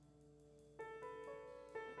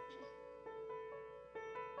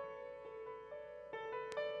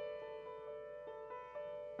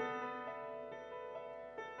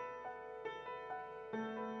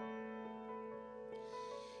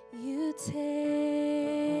take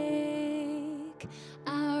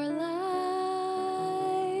our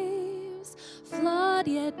lives, flawed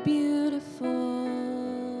yet beautiful.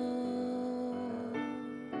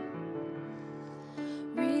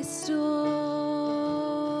 Restore,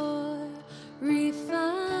 refine,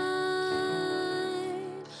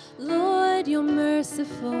 Lord, you're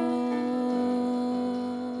merciful.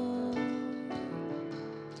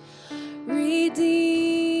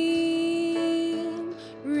 Redeem,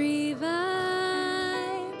 revive,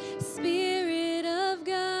 Spirit of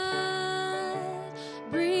God,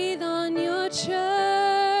 breathe on your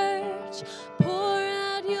church, pour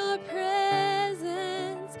out your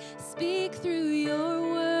presence, speak through your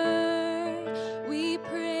word. We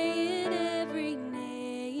pray in every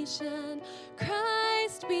nation,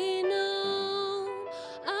 Christ be known,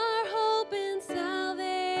 our hope and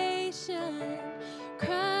salvation,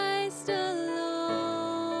 Christ alone.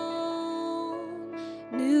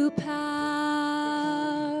 New power,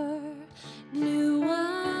 new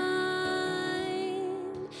wine,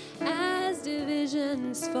 as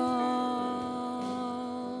divisions fall.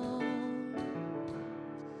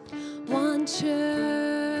 One church,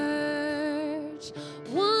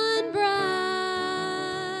 one bride,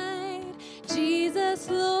 Jesus,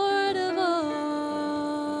 Lord of all.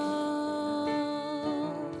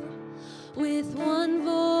 With one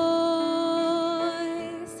voice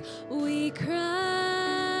we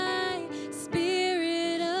cry,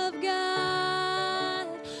 Spirit of God,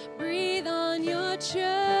 breathe on your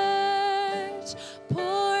church,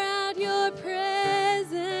 pour out your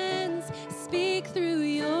presence, speak through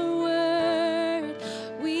your word.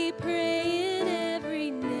 We pray in every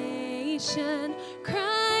nation, Christ